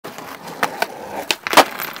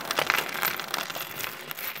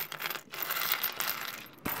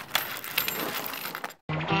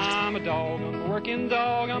dog, I'm a working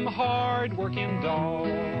dog, I'm a hard-working dog.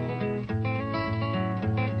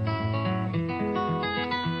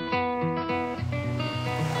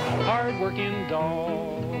 Hard-working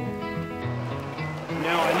dog.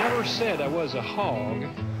 Now, I never said I was a hog,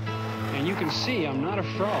 and you can see I'm not a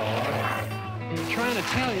frog. I'm trying to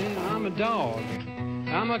tell you I'm a dog.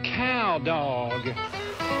 I'm a cow dog.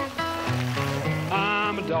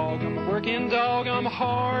 I'm a dog, I'm a working dog, I'm a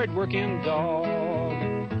hard-working dog.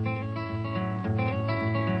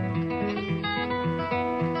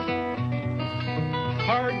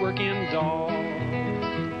 Hard-working dog.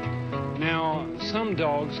 Now, some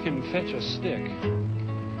dogs can fetch a stick.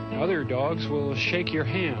 Other dogs will shake your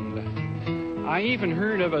hand. I even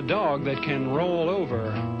heard of a dog that can roll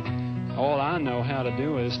over. All I know how to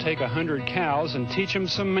do is take 100 cows and teach them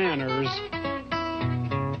some manners.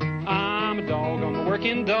 I'm a dog, I'm a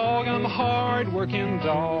working dog, I'm a hard-working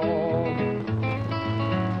dog.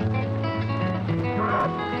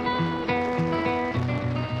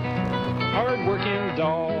 Hard-working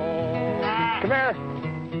dog. Come here.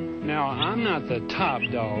 Now, I'm not the top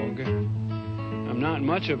dog. I'm not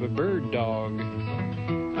much of a bird dog.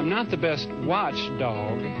 I'm not the best watched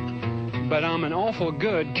dog, but I'm an awful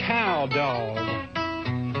good cow dog.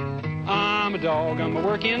 I'm a dog, I'm a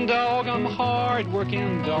working dog, I'm a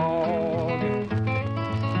hard-working dog.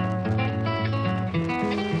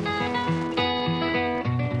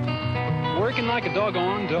 Working like a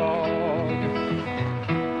doggone dog.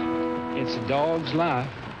 It's a dog's life,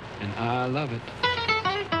 and I love it.